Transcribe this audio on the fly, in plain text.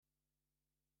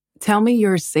Tell me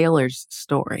your sailor's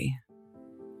story.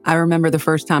 I remember the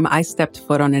first time I stepped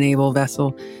foot on a naval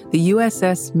vessel, the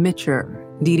USS Mitchell,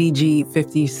 DDG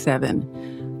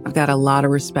 57. I've got a lot of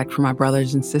respect for my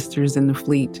brothers and sisters in the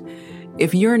fleet.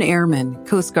 If you're an airman,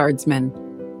 Coast Guardsman,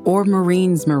 or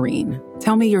Marines Marine,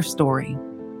 tell me your story.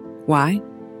 Why?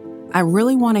 I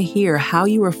really want to hear how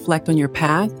you reflect on your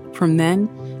path from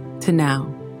then to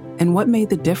now, and what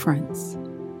made the difference.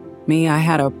 Me, I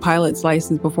had a pilot's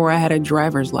license before I had a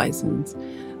driver's license,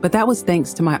 but that was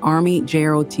thanks to my Army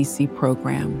JROTC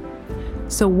program.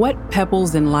 So what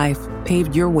pebbles in life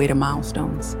paved your way to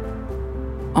milestones?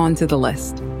 On to the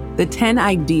list. The 10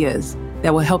 ideas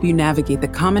that will help you navigate the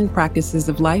common practices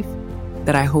of life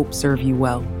that I hope serve you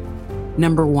well.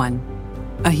 Number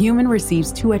 1, a human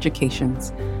receives 2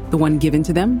 educations, the one given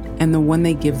to them and the one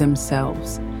they give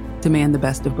themselves. Demand the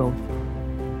best of both.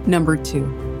 Number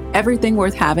 2, everything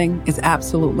worth having is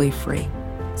absolutely free.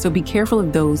 So be careful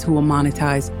of those who will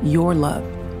monetize your love,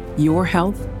 your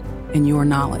health, and your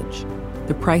knowledge.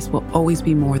 The price will always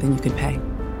be more than you could pay.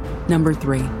 Number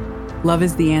 3, love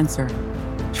is the answer.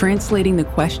 Translating the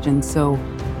question so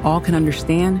all can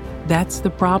understand, that's the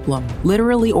problem,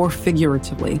 literally or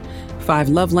figuratively. 5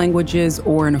 love languages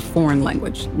or in a foreign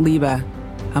language, liebe,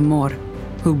 amor,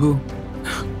 hugu.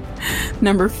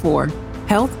 Number 4,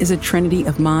 health is a trinity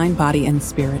of mind, body, and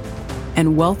spirit,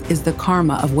 and wealth is the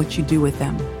karma of what you do with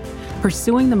them.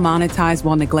 Pursuing the monetized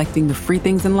while neglecting the free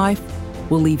things in life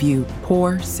will leave you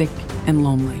poor, sick, and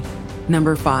lonely.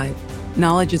 Number 5,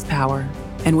 knowledge is power,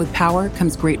 and with power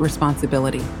comes great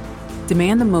responsibility.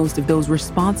 Demand the most of those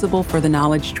responsible for the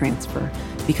knowledge transfer,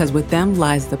 because with them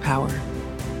lies the power.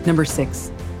 Number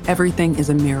 6, everything is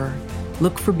a mirror.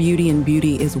 Look for beauty, and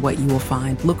beauty is what you will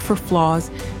find. Look for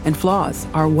flaws, and flaws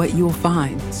are what you will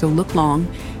find. So look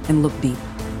long and look deep.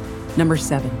 Number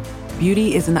 7,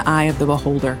 beauty is in the eye of the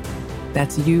beholder.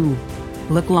 That's you.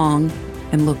 Look long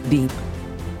and look deep.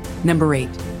 Number 8,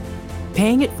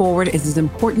 paying it forward is as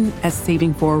important as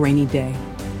saving for a rainy day.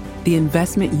 The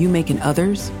investment you make in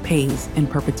others pays in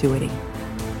perpetuity.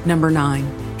 Number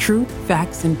 9, truth,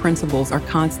 facts, and principles are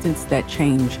constants that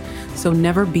change, so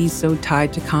never be so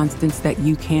tied to constants that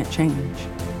you can't change.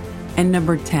 And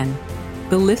number 10,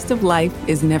 the list of life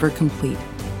is never complete.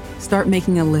 Start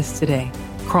making a list today.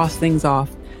 Cross things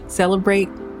off, celebrate,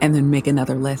 and then make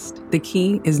another list. The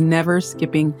key is never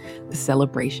skipping the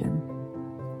celebration.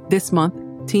 This month,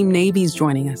 Team Navy's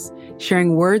joining us,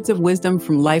 sharing words of wisdom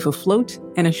from life afloat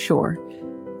and ashore.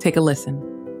 Take a listen.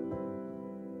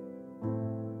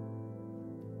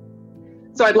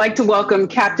 So I'd like to welcome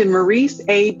Captain Maurice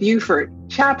A. Buford,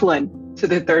 chaplain to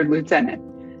the 3rd Lieutenant.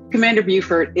 Commander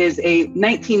Buford is a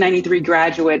 1993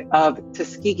 graduate of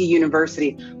Tuskegee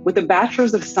University with a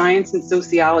Bachelor's of Science in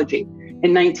Sociology.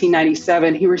 In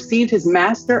 1997, he received his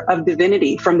Master of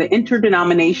Divinity from the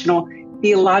Interdenominational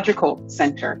Theological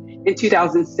Center. In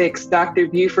 2006, Dr.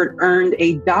 Buford earned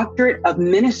a Doctorate of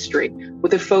Ministry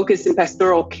with a focus in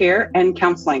pastoral care and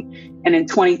counseling. And in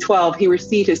 2012, he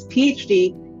received his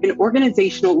PhD in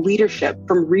organizational leadership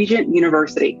from Regent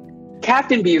University.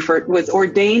 Captain Buford was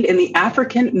ordained in the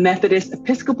African Methodist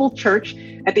Episcopal Church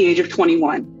at the age of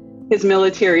 21. His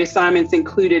military assignments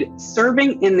included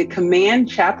serving in the command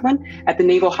chaplain at the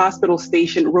Naval Hospital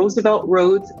Station, Roosevelt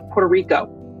Roads, Puerto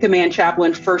Rico. Command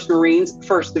Chaplain, 1st Marines,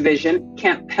 1st Division,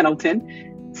 Camp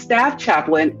Pendleton, Staff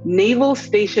Chaplain, Naval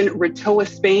Station Rotoa,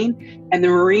 Spain, and the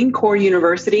Marine Corps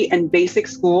University and Basic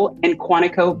School in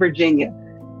Quantico, Virginia.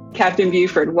 Captain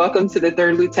Buford, welcome to the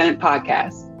 3rd Lieutenant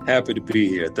Podcast. Happy to be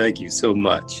here. Thank you so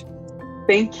much.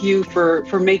 Thank you for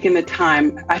making the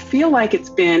time. I feel like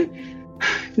it's been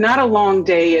not a long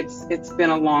day, it's been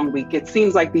a long week. It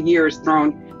seems like the year has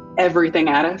thrown everything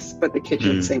at us but the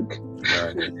kitchen sink.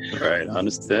 Right, I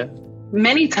understand.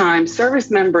 Many times, service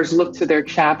members look to their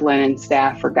chaplain and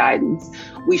staff for guidance.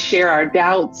 We share our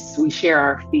doubts, we share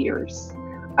our fears.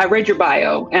 I read your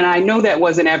bio, and I know that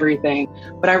wasn't everything,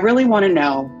 but I really want to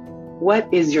know, what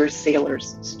is your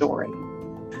sailor's story?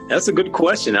 That's a good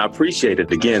question. I appreciate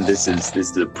it. Again, this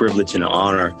is a privilege and an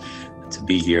honor to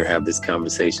be here, have this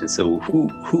conversation. So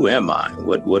who am I?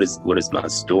 What is my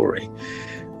story?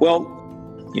 Well,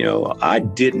 I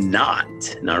did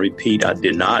not, and I repeat, I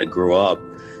did not grow up,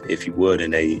 if you would,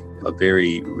 in a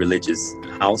very religious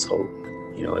household.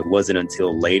 It wasn't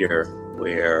until later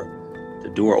where the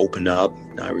door opened up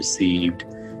and I received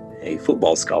a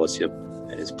football scholarship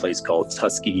at this place called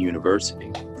Tuskegee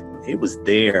University. It was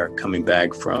there coming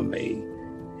back from a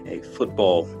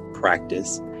football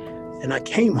practice, and I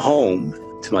came home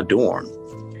to my dorm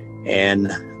and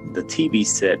the TV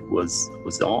set was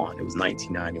on. It was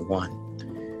 1991.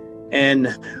 And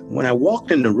when I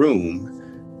walked in the room,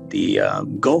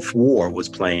 Gulf War was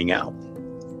playing out.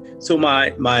 So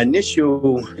my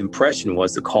initial impression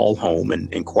was to call home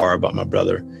and inquire about my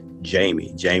brother,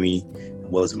 Jamie. Jamie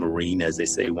was a Marine, as they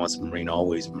say, once a Marine,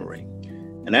 always a Marine.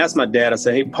 And I asked my dad, I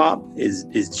said, "Hey, Pop,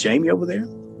 is Jamie over there?"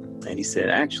 And he said,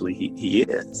 "Actually, he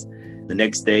is." The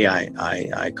next day,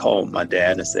 I called my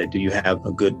dad and I said, "Do you have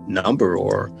a good number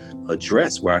or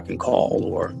address where I can call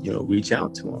or, reach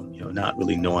out to him?" Not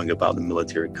really knowing about the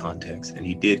military context. And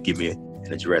he did give me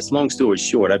an address. Long story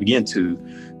short, I began to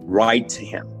write to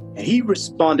him. And he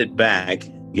responded back.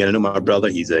 You got to know my brother.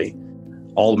 He's a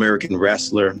All-American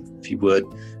wrestler, if you would.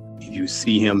 If you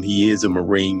see him, he is a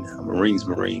Marine, a Marine's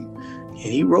Marine. And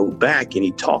he wrote back and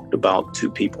he talked about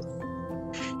two people.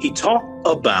 He talked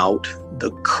about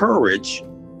the courage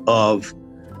of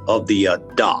the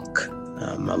doc.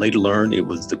 I later learned it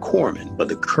was the corpsman, but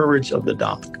the courage of the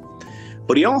doc.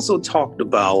 But he also talked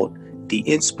about the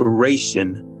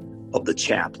inspiration of the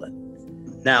chaplain.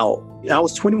 Now, I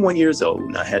was 21 years old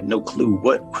and I had no clue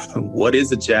what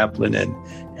is a chaplain and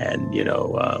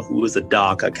who is a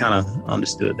doc. I kind of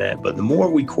understood that. But the more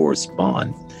we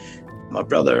correspond, my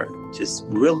brother just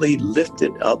really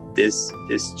lifted up this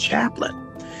chaplain.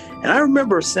 And I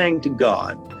remember saying to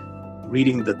God,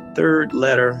 reading the third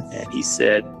letter, and he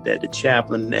said that the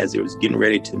chaplain, as it was getting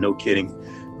ready to, no kidding,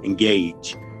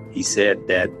 engage, he said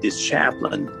that this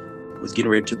chaplain was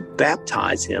getting ready to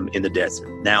baptize him in the desert.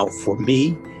 Now, for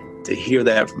me to hear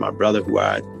that from my brother, who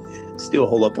I still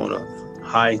hold up on a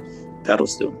high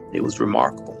pedestal, it was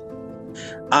remarkable.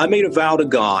 I made a vow to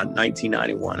God in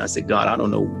 1991. I said, "God, I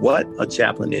don't know what a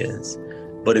chaplain is,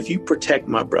 but if you protect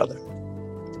my brother,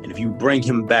 and if you bring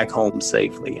him back home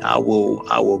safely, I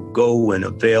will go and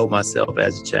avail myself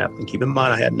as a chaplain." Keep in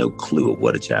mind, I had no clue of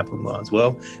what a chaplain was.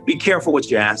 Well, be careful what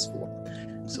you ask for.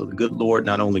 So the good Lord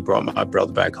not only brought my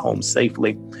brother back home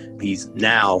safely, he's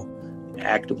now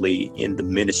actively in the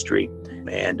ministry.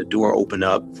 And the door opened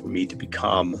up for me to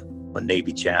become a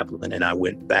Navy chaplain. And I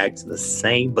went back to the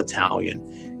same battalion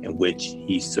in which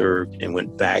he served and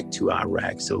went back to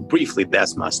Iraq. So briefly,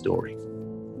 that's my story.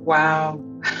 Wow.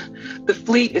 The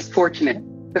fleet is fortunate.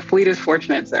 The fleet is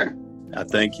fortunate, sir. I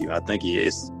thank you.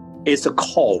 It's a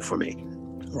call for me,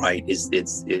 right?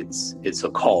 It's a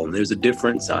call. And there's a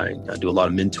difference. I do a lot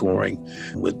of mentoring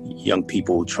with young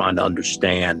people trying to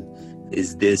understand,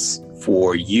 is this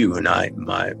for you? And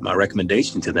my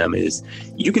recommendation to them is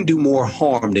you can do more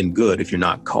harm than good if you're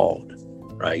not called,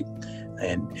 right?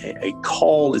 And a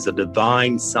call is a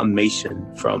divine summation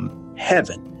from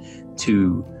heaven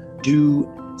to do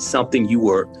something you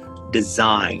were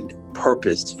designed,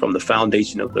 purposed from the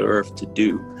foundation of the earth to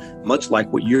do, much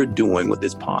like what you're doing with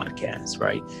this podcast,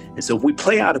 right? And so if we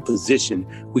play out of position,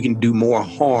 we can do more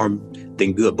harm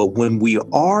than good. But when we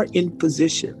are in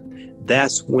position,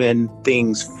 that's when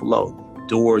things flow.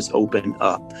 Doors open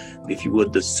up. If you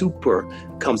would, the super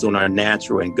comes on our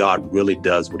natural, and God really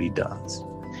does what he does.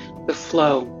 The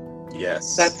flow.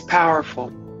 Yes. That's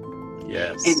powerful.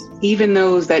 Yes. And even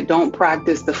those that don't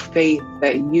practice the faith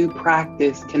that you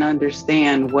practice can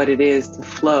understand what it is to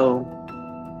flow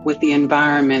with the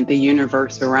environment, the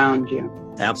universe around you.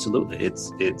 Absolutely.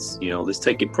 It's let's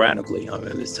take it practically.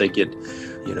 Let's take it,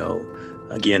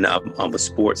 again, I'm a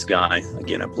sports guy.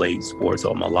 Again, I played sports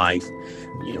all my life.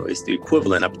 It's the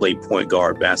equivalent. I played point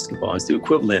guard basketball. It's the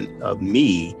equivalent of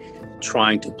me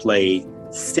trying to play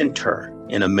center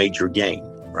in a major game,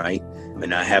 right?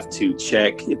 I have to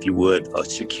check, if you would, a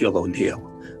Shaquille O'Neal.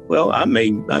 Well, I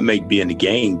may be in the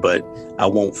game, but I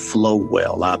won't flow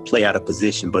well. I play out of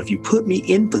position. But if you put me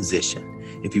in position,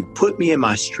 if you put me in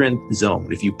my strength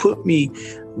zone, if you put me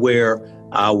where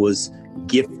I was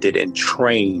gifted and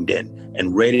trained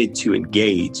and ready to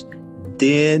engage,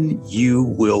 then you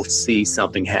will see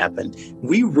something happen.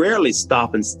 We rarely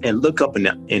stop and look up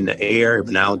in the air.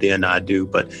 Every now and then I do,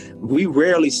 but we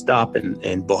rarely stop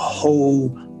and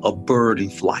behold a bird in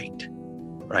flight,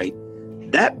 right?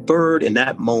 That bird in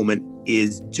that moment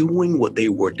is doing what they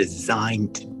were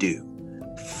designed to do,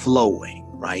 flowing,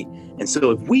 right? And so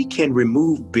if we can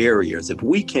remove barriers, if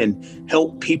we can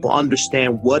help people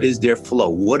understand what is their flow,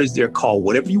 what is their call,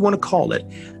 whatever you want to call it,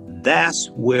 that's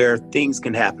where things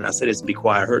can happen. I said this to be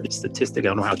quiet. I heard the statistic. I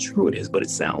don't know how true it is, but it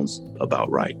sounds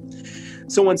about right.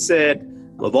 Someone said,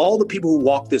 of all the people who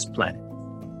walk this planet,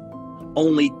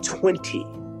 only 20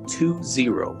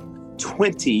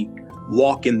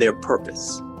 walk in their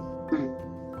purpose.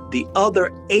 The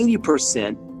other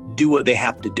 80% do what they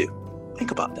have to do.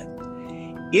 Think about that.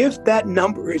 If that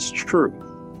number is true,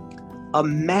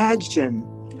 imagine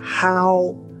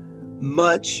how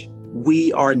much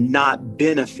we are not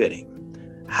benefiting,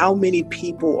 how many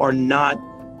people are not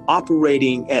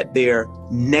operating at their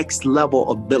next level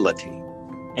ability.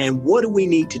 And what do we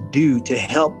need to do to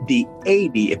help the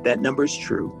 80, if that number is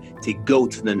true, to go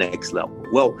to the next level?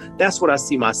 Well, that's what I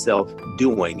see myself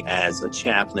doing as a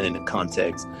chaplain in the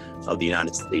context of the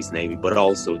United States Navy, but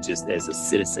also just as a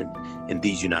citizen in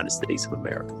these United States of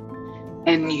America.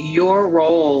 And your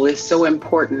role is so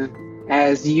important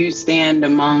as you stand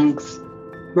amongst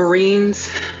Marines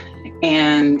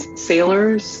and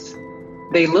sailors.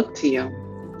 They look to you.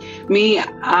 Me,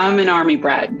 I'm an Army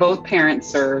brat. Both parents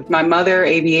served. My mother,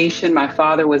 aviation. My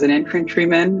father was an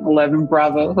infantryman, 11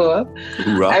 Bravo Hood.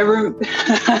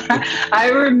 I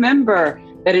remember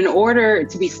that in order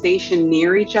to be stationed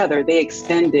near each other, they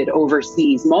extended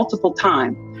overseas multiple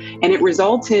times. And it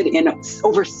resulted in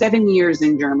over 7 years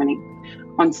in Germany.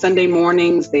 On Sunday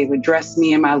mornings, they would dress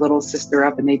me and my little sister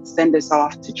up and they'd send us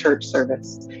off to church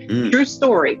service. True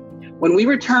story. When we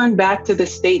returned back to the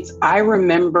States, I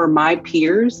remember my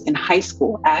peers in high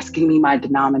school asking me my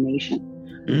denomination.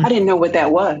 I didn't know what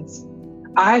that was.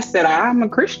 I said, I'm a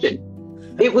Christian.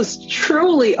 It was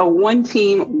truly a one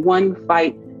team, one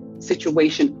fight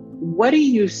situation. What do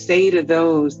you say to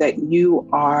those that you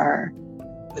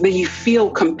feel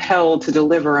compelled to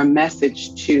deliver a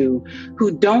message to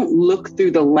who don't look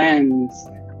through the lens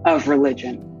of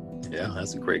religion? Yeah,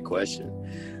 that's a great question.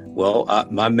 Well,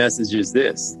 my message is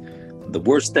this. The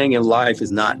worst thing in life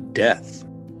is not death,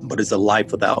 but it's a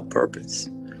life without purpose.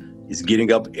 It's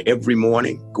getting up every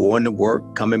morning, going to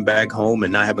work, coming back home,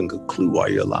 and not having a clue why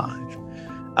you're alive.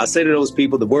 I say to those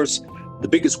people, the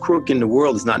biggest crook in the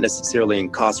world is not necessarily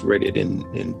incarcerated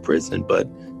in prison, but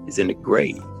is in the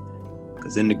grave.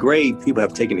 Because in the grave, people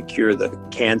have taken the cure of the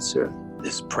cancer.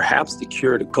 There's perhaps the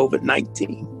cure to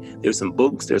COVID-19. There's some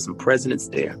books, there's some presidents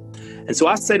there. And so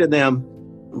I say to them,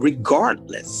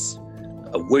 regardless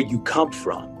of where you come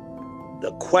from,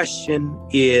 the question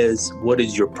is, what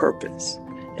is your purpose?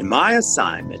 And my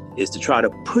assignment is to try to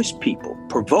push people,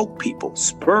 provoke people,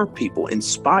 spur people,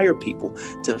 inspire people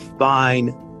to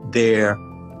find their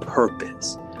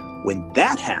purpose. When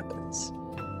that happens,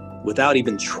 without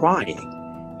even trying,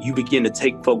 you begin to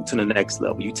take folk to the next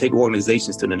level. You take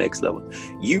organizations to the next level.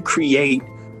 You create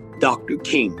Dr.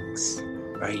 Kings,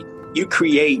 right? You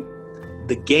create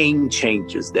the game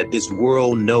changers that this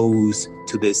world knows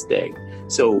to this day.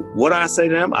 So what I say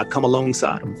to them, I come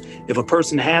alongside them. If a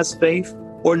person has faith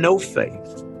or no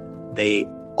faith, they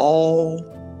all,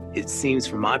 it seems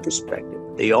from my perspective,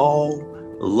 they all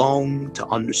long to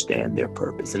understand their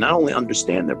purpose. And not only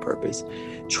understand their purpose,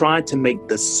 try to make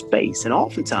the space. And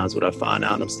oftentimes what I find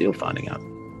out, I'm still finding out,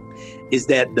 is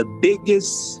that the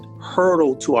biggest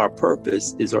hurdle to our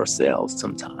purpose is ourselves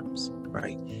sometimes,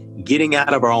 right? Getting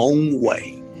out of our own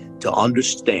way to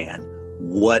understand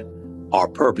what our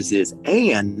purpose is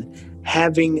and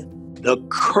having the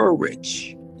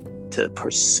courage to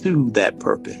pursue that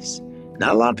purpose.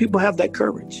 Not a lot of people have that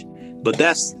courage, but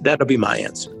that'll be my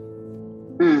answer.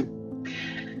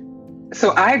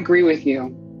 So I agree with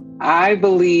you. I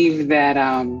believe that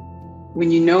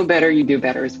when you know better, you do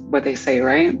better is what they say,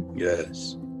 right?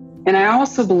 Yes. And I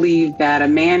also believe that a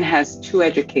man has two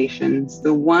educations,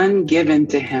 the one given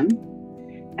to him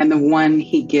and the one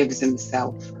he gives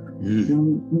himself.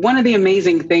 One of the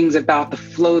amazing things about the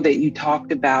flow that you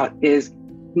talked about is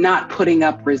not putting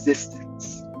up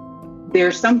resistance.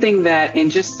 There's something that in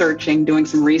just searching, doing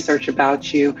some research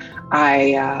about you,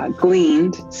 I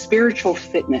gleaned spiritual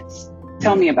fitness.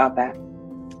 Tell me about that.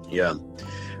 Yeah.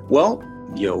 Well,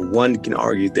 one can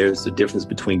argue there's a difference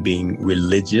between being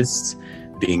religious,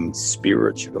 being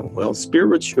spiritual. Well,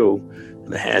 spiritual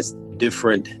has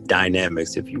different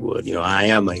dynamics, if you would. I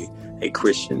am a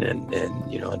Christian and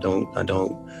I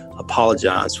don't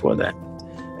apologize for that.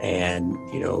 And,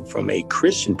 from a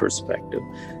Christian perspective,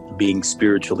 being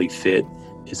spiritually fit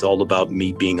is all about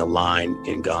me being aligned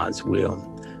in God's will.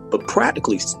 But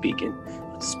practically speaking,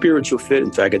 spiritual fit,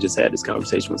 in fact, I just had this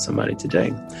conversation with somebody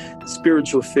today.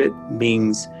 Spiritual fit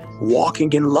means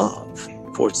walking in love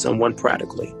for someone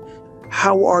practically.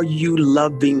 How are you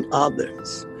loving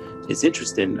others? It's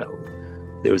interesting, though.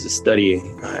 There was a study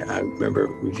I remember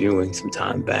reviewing some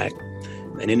time back.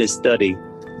 And in this study,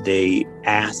 they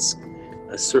asked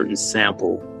a certain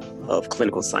sample of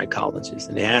clinical psychologists.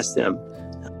 And they asked them,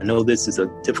 I know this is a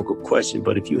difficult question,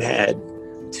 but if you had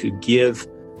to give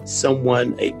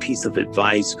someone a piece of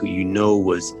advice who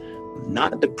was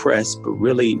not depressed, but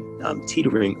really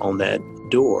teetering on that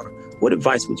door, what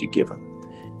advice would you give them?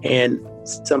 And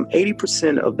some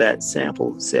 80% of that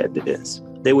sample said this.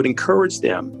 They would encourage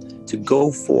them to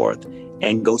go forth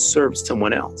and go serve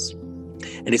someone else.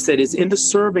 And they said it's in the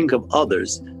serving of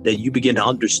others that you begin to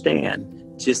understand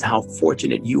just how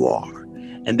fortunate you are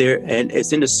And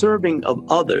it's in the serving of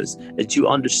others that you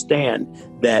understand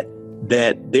that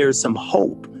there's some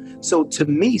hope. So to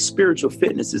me, spiritual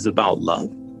fitness is about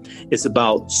love. It's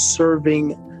about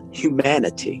serving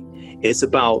humanity. It's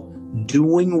about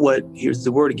doing what, here's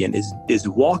the word again, is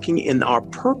walking in our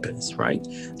purpose, right?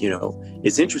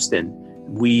 It's interesting.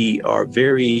 We are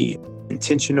very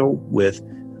intentional with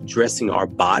dressing our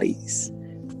bodies,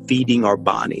 feeding our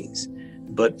bodies.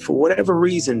 But for whatever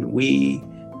reason, we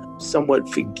somewhat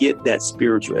forget that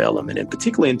spiritual element, and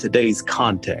particularly in today's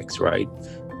context, right?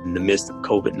 In the midst of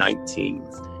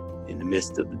COVID-19, in the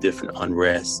midst of the different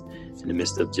unrest, in the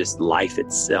midst of just life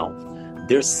itself,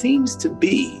 there seems to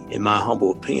be, in my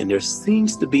humble opinion, there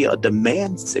seems to be a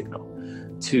demand signal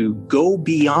to go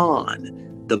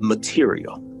beyond the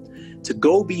material, to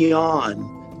go beyond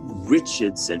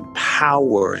riches and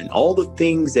power and all the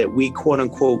things that we, quote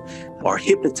unquote, are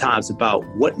hypnotized about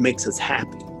what makes us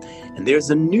happy. And there's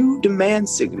a new demand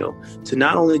signal to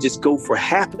not only just go for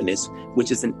happiness,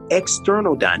 which is an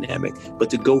external dynamic, but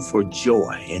to go for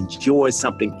joy. And joy is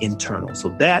something internal. So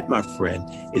that, my friend,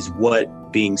 is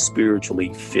what being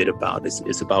spiritually fit about.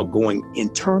 It's about going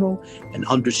internal and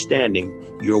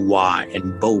understanding your why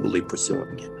and boldly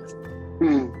pursuing it.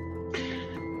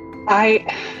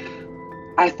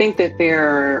 I think that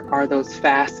there are those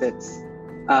facets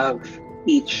of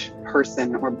each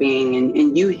person or being,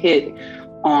 and you hit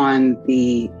on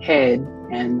the head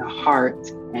and the heart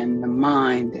and the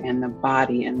mind and the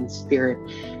body and the spirit.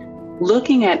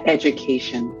 Looking at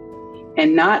education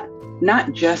and not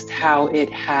just how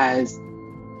it has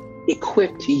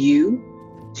equipped you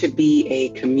to be a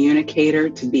communicator,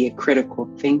 to be a critical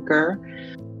thinker,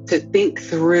 to think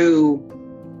through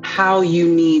how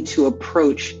you need to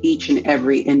approach each and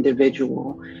every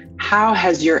individual. How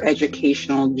has your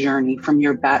educational journey from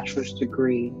your bachelor's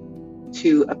degree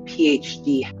to a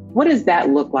PhD, what does that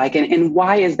look like, and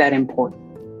why is that important?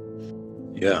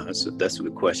 Yeah, that's a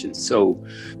good question. So,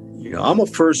 I'm a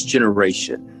first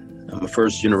generation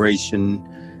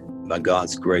by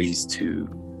God's grace to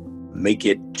make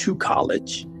it to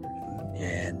college.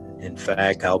 And in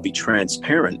fact, I'll be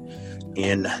transparent.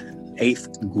 In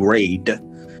 8th grade,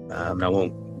 I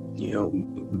won't,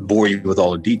 bore you with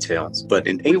all the details, but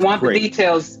in 8th grade. We want the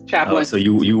details, Chaplain. So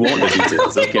you want the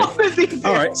details, okay. We want the details.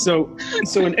 All right, so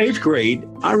in 8th grade,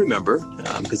 I remember,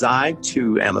 because I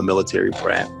too am a military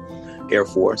brat, Air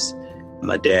Force.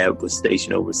 My dad was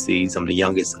stationed overseas. I'm the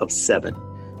youngest of 7.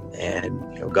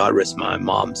 And God rest my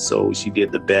mom's soul, she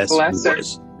did the best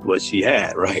what she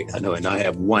had, right? I know, and I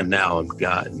have one now,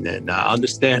 and I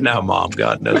understand now, Mom,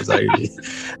 God knows I hear you.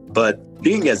 But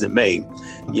being as it may,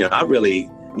 I really,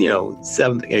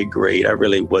 7th, 8th grade, I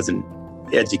really wasn't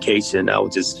education. I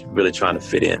was just really trying to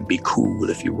fit in, be cool,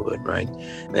 if you would, right?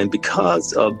 And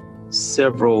because of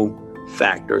several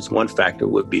factors, one factor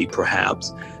would be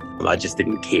perhaps I just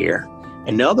didn't care.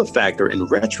 And the other factor, in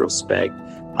retrospect,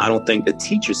 I don't think the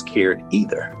teachers cared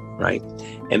either, right?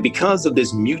 And because of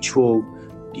this mutual,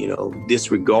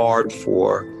 disregard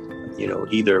for,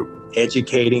 either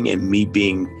educating and me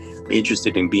being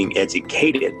interested in being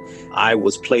educated, I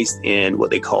was placed in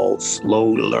what they call slow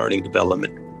learning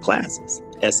development classes,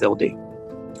 SLD,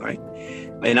 right?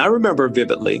 And I remember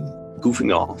vividly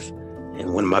goofing off.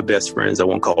 And one of my best friends, I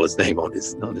won't call his name on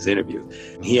this interview,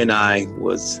 he and I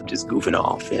was just goofing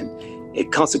off, and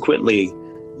it consequently,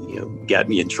 got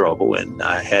me in trouble, and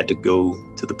I had to go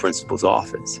to the principal's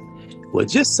office. Well, it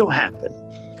just so happened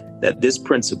that this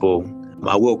principal,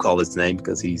 I will call his name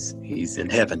because he's in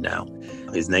heaven now.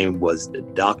 His name was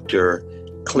Dr.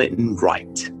 Clinton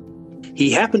Wright. He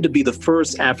happened to be the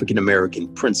first African-American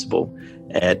principal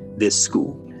at this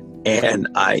school. And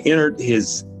I entered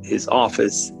his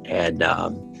office, and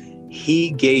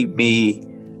he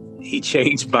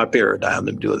changed my paradigm,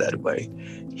 let me do it that way.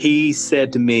 He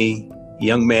said to me,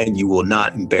 "Young man, you will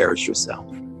not embarrass yourself."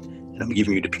 And I'm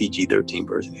giving you the PG-13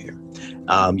 version here.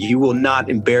 You will not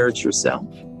embarrass yourself.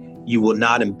 You will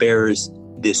not embarrass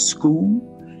this school,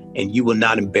 and you will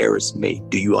not embarrass me.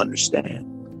 Do you understand?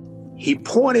 He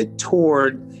pointed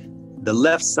toward the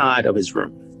left side of his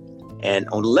room. And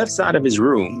on the left side of his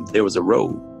room, there was a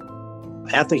robe.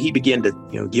 After he began to,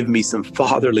 give me some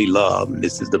fatherly love, and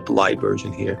this is the polite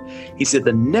version here, he said,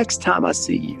 "The next time I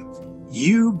see you,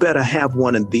 you better have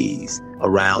one of these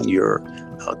around your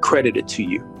credited to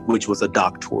you," which was a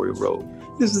doctoral robe.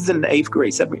 This is in the 8th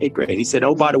grade, 7th, 8th grade. He said,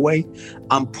 "Oh, by the way,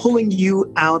 I'm pulling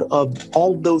you out of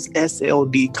all those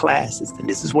SLD classes." And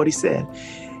this is what he said.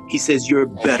 He says, "You're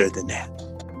better than that.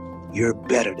 You're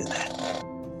better than that."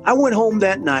 I went home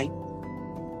that night,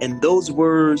 and those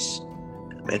words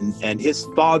and his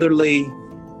fatherly,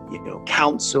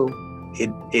 counsel,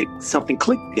 it something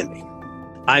clicked in me.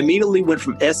 I immediately went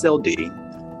from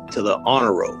SLD to the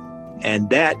honor roll. And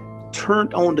that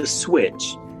turned on the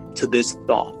switch to this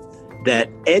thought that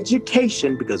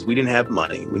education, because we didn't have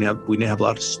money, we didn't have a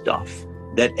lot of stuff,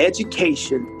 that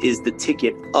education is the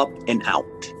ticket up and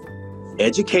out.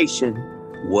 Education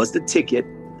was the ticket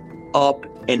up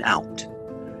and out.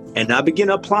 And I began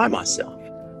to apply myself.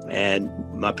 And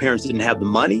my parents didn't have the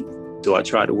money, so I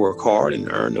tried to work hard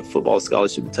and earn a football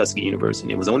scholarship at Tuskegee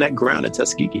University. It was on that ground at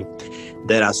Tuskegee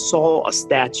that I saw a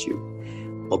statue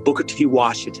of Booker T.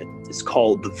 Washington. It's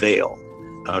called the Veil.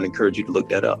 I would encourage you to look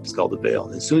that up. It's called the Veil.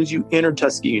 And as soon as you enter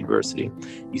Tuskegee University,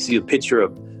 you see a picture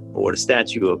of, or a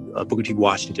statue of Booker T.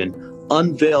 Washington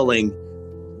unveiling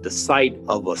the sight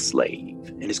of a slave.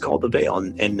 And it's called the Veil.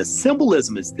 And the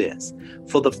symbolism is this.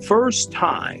 For the first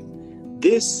time,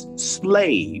 this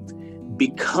slave,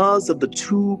 because of the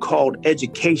tool called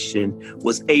education,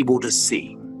 was able to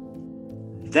see.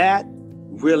 That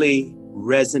really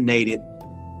resonated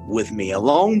with me.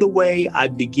 Along the way, I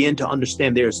began to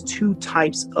understand there's two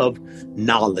types of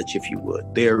knowledge, if you would.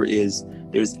 There's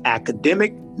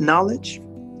academic knowledge,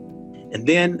 and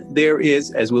then there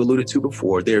is, as we alluded to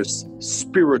before, there's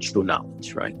spiritual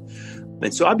knowledge, right?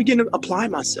 And so I began to apply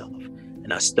myself,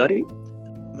 and I studied.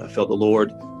 I felt the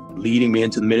Lord leading me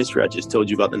into the ministry. I just told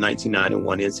you about the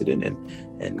 1991 incident,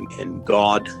 and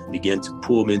God began to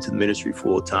pull me into the ministry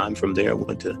full time. From there, I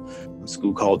went to a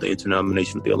school called the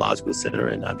Interdenominational Theological Center,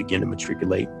 and I began to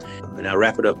matriculate. And I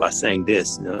wrap it up by saying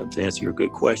this, to answer your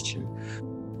good question.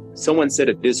 Someone said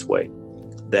it this way,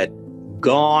 that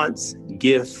God's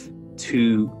gift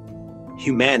to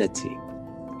humanity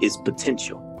is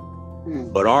potential,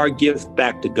 but our gift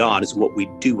back to God is what we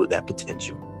do with that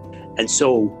potential. And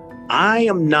so I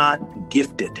am not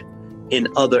gifted in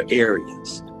other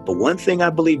areas, but one thing I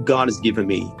believe God has given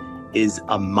me is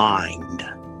a mind.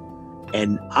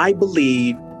 And I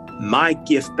believe my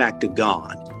gift back to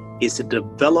God is to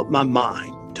develop my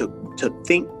mind, to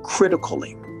think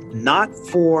critically, not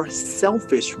for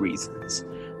selfish reasons,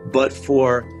 but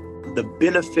for the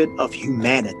benefit of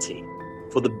humanity,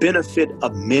 for the benefit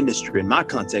of ministry, in my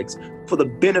context, for the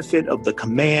benefit of the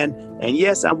command, and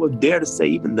yes, I would dare to say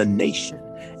even the nation.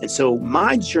 And so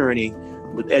my journey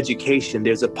with education,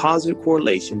 there's a positive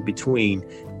correlation between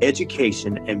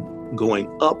education and going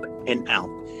up and out.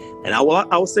 And I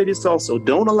will say this also,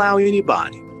 don't allow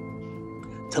anybody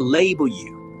to label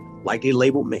you like they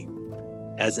labeled me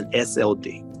as an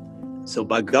SLD. So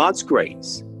by God's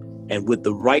grace and with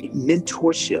the right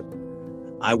mentorship,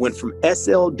 I went from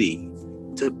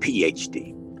SLD to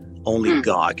PhD. Only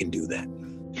God can do that.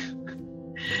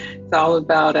 It's all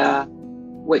about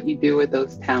what you do with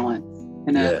those talents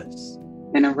in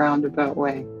a roundabout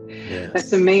way. Yes.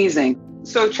 That's amazing.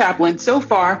 So, Chaplain, so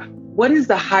far, what is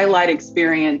the highlight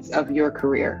experience of your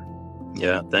career?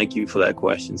 Yeah, thank you for that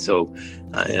question. So,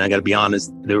 and I got to be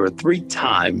honest, there were 3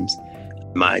 times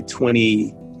in my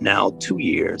 22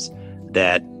 years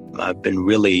that I've been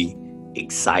really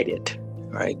excited,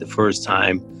 right? The first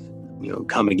time,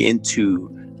 coming into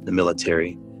the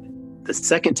military. The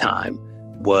second time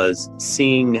was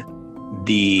seeing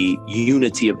the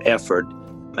unity of effort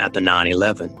at the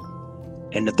 9/11.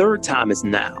 And the third time is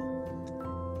now.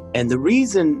 And the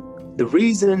reason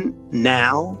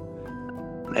now,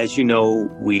 as you know,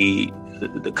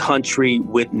 the country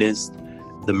witnessed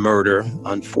the murder,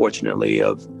 unfortunately,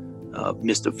 of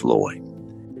Mr. Floyd.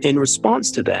 In response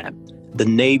to that, the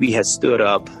Navy has stood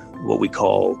up what we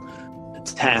call the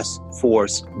Task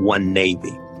Force One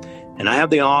Navy. And I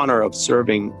have the honor of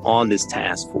serving on this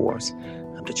task force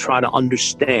to try to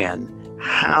understand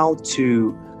how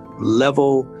to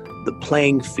level the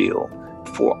playing field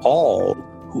for all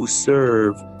who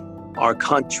serve our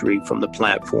country from the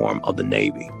platform of the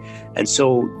Navy. And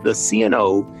so the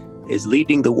CNO is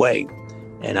leading the way.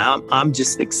 And I'm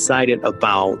just excited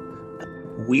about,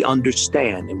 we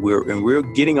understand and we're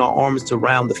getting our arms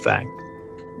around the fact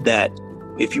that,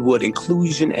 if you would,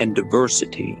 inclusion and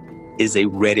diversity is a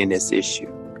readiness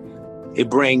issue. It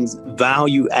brings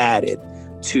value added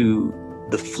to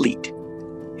the fleet.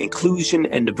 Inclusion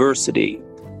and diversity,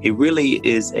 it really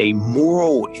is a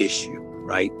moral issue,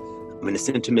 right? In the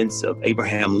sentiments of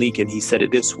Abraham Lincoln, he said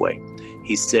it this way.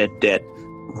 He said that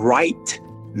right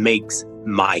makes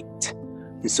might.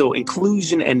 And so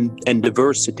inclusion and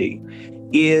diversity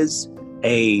is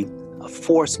a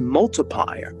force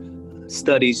multiplier.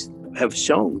 Studies have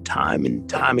shown time and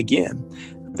time again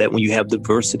that when you have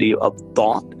diversity of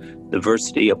thought,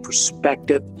 diversity of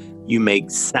perspective, you make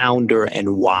sounder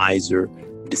and wiser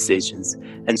decisions.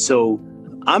 And so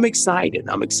I'm excited.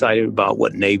 I'm excited about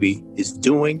what Navy is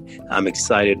doing. I'm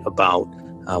excited about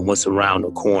what's around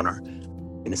the corner.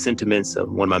 in the sentiments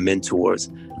of one of my mentors,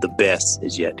 the best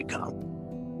is yet to come.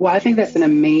 Well, I think that's an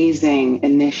amazing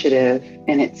initiative.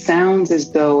 And it sounds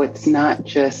as though it's not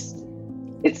just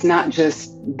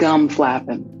gum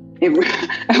flapping.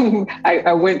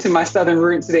 I went to my Southern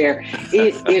roots there.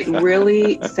 It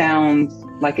really sounds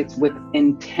like it's with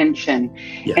intention.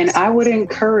 Yes. And I would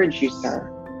encourage you, sir,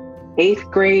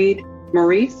 8th grade,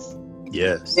 Maurice.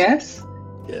 Yes. Yes.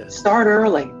 Yes. Start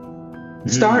early.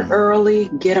 Start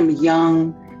early. Get them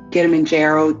young. Get them in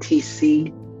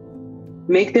JROTC.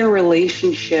 Make their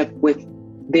relationship with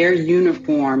their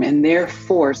uniform and their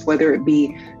force, whether it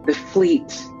be the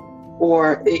fleet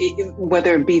or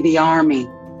whether it be the Army,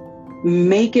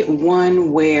 make it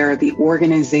one where the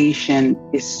organization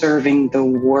is serving the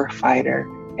warfighter,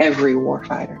 every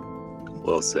warfighter.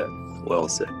 Well said. Well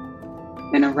said.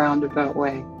 In a roundabout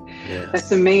way. Yes.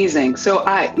 That's amazing. So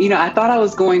I thought I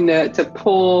was going to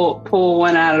pull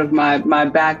one out of my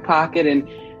back pocket and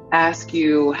ask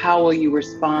you, how will you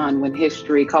respond when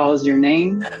history calls your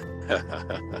name?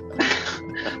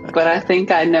 But I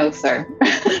think I know, sir.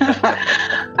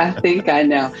 I think I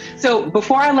know. So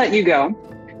before I let you go,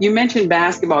 you mentioned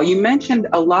basketball. You mentioned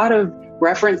a lot of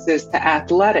references to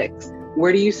athletics.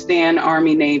 Where do you stand,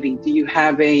 Army, Navy? Do you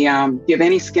have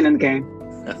any skin in the game?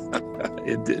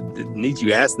 It needs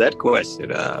you ask that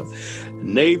question.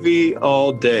 Navy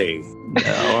all day.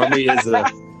 Army is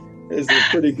a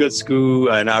pretty good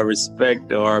school, and I respect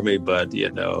the Army, but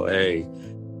hey,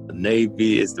 the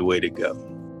Navy is the way to go.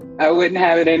 I wouldn't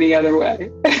have it any other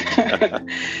way.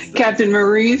 Captain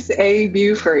Maurice A.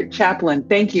 Buford, Chaplain,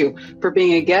 thank you for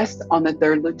being a guest on the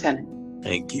Third Lieutenant.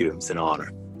 Thank you. It's an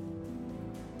honor.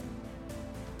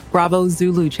 Bravo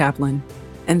Zulu, Chaplain.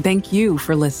 And thank you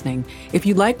for listening. If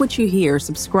you like what you hear,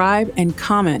 subscribe and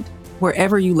comment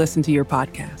wherever you listen to your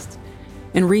podcasts.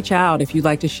 And reach out if you'd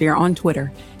like to share on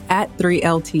Twitter at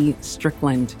 3LT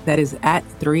Strickland. That is at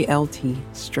 3LT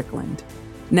Strickland.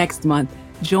 Next month,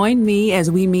 join me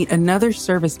as we meet another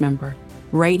service member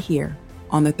right here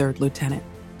on the Third Lieutenant.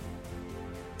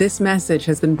 This message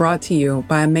has been brought to you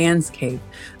by A Man's Cave,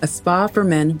 a spa for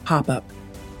men pop-up.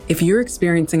 If you're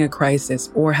experiencing a crisis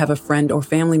or have a friend or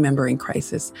family member in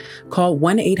crisis, call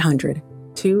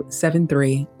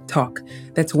 1-800-273-TALK.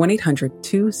 That's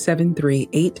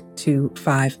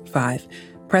 1-800-273-8255.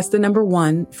 Press the number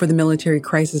 1 for the military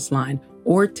crisis line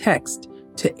or text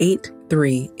to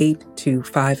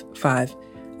 838255.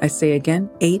 I say again,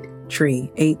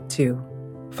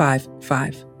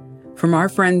 838255. From our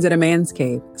friends at A Man's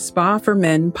Cave, Spa for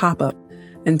Men Pop-Up.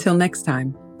 Until next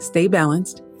time, stay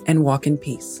balanced and walk in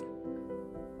peace.